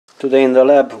Today in the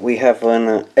lab we have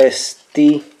an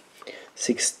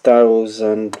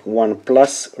st6001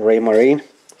 plus raymarine,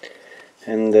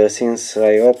 and since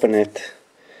I opened it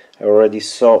I already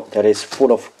saw that it's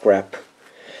full of crap.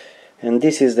 And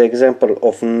this is the example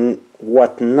of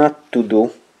what not to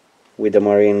do with the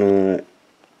marine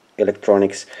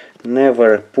electronics.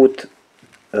 Never put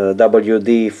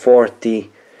WD-40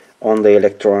 on the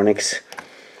electronics.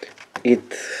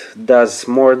 It does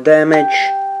more damage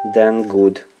than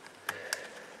good.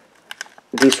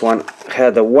 This one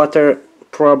had a water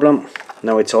problem.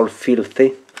 Now it's all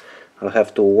filthy. I'll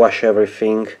have to wash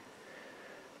everything.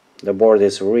 The board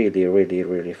is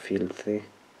really filthy.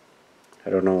 I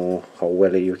don't know how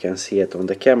well you can see it on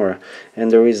the camera,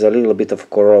 and there is a little bit of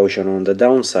corrosion on the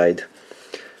downside.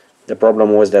 The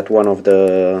problem was that one of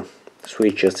the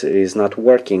switches is not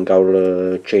working.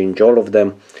 I'll change all of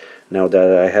them now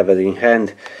that I have it in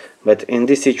hand. But in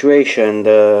this situation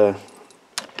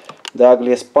the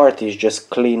ugliest part is just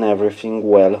clean everything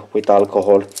well with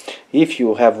alcohol. If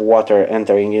you have water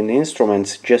entering in the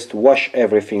instruments, just wash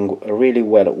everything really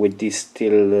well with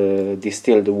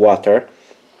distilled water,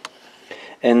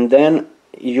 and then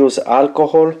use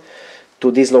alcohol to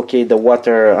dislocate the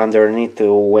water underneath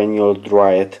when you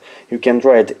dry it. You can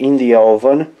dry it in the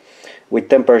oven with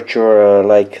temperature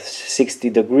like 60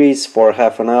 degrees for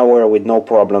half an hour with no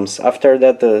problems. After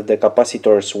that the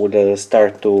capacitors will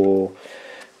start to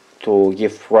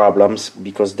give problems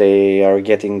because they are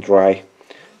getting dry.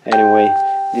 Anyway,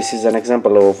 this is an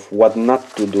example of what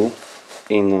not to do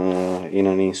in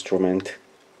an instrument.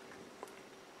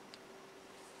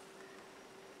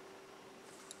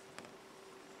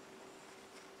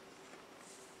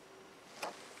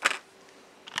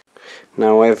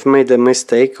 Now I've made the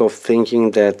mistake of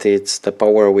thinking that it's the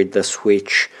power with the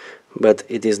switch, but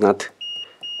it is not.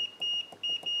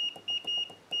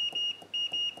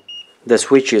 The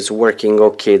switch is working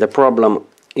okay. The problem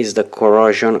is the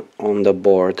corrosion on the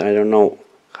board. I don't know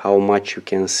how much you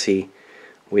can see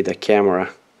with the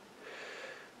camera,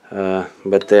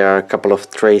 but there are a couple of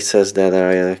traces that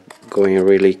are going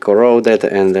really corroded,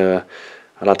 and a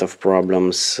lot of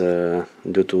problems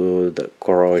due to the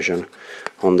corrosion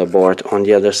on the board. On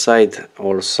the other side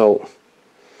also.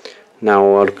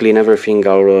 Now I'll clean everything,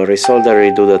 I'll resolder,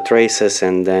 redo the traces,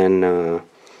 and then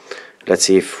let's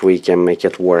see if we can make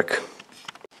it work.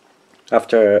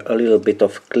 After a little bit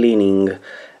of cleaning,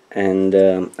 and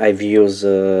I've used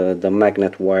the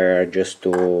magnet wire just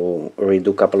to redo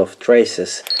a couple of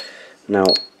traces. Now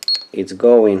it's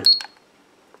going.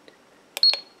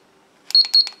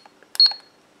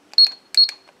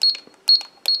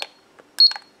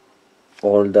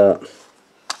 All the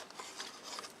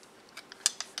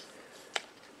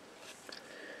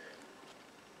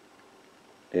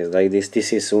is like this.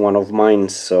 This is one of mine,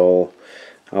 so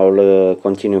I'll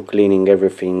continue cleaning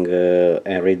everything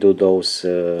and redo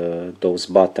those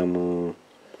bottom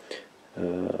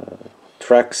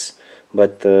tracks,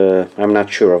 but I'm not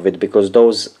sure of it because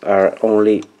those are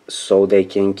only so they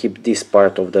can keep this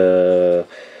part of the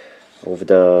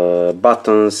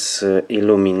buttons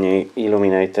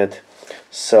illuminated,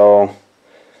 so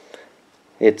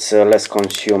it's less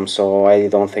consumed. So I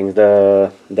don't think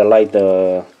the light,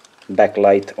 the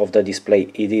backlight of the display,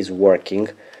 it is working.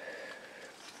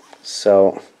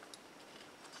 So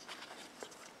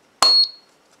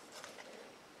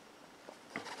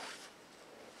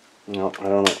no, I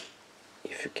don't know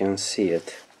if you can see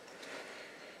it.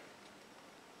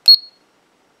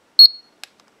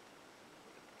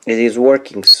 It is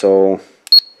working, so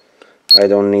I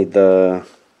don't need the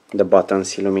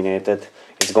buttons illuminated.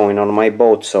 It's going on my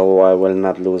boat, so I will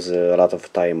not lose a lot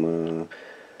of time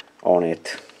on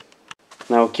it.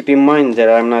 Now keep in mind that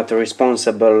I'm not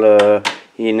responsible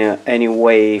in any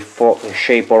way,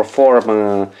 shape or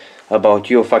form about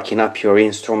you fucking up your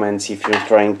instruments if you're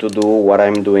trying to do what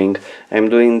I'm doing. I'm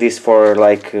doing this for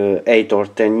like 8 or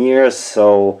 10 years,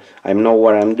 so I know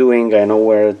what I'm doing, I know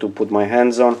where to put my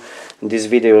hands on. These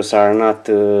videos are not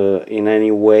in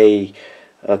any way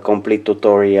a complete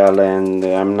tutorial, and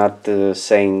I'm not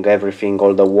saying everything,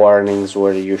 all the warnings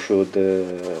where you should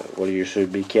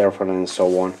be careful and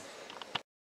so on.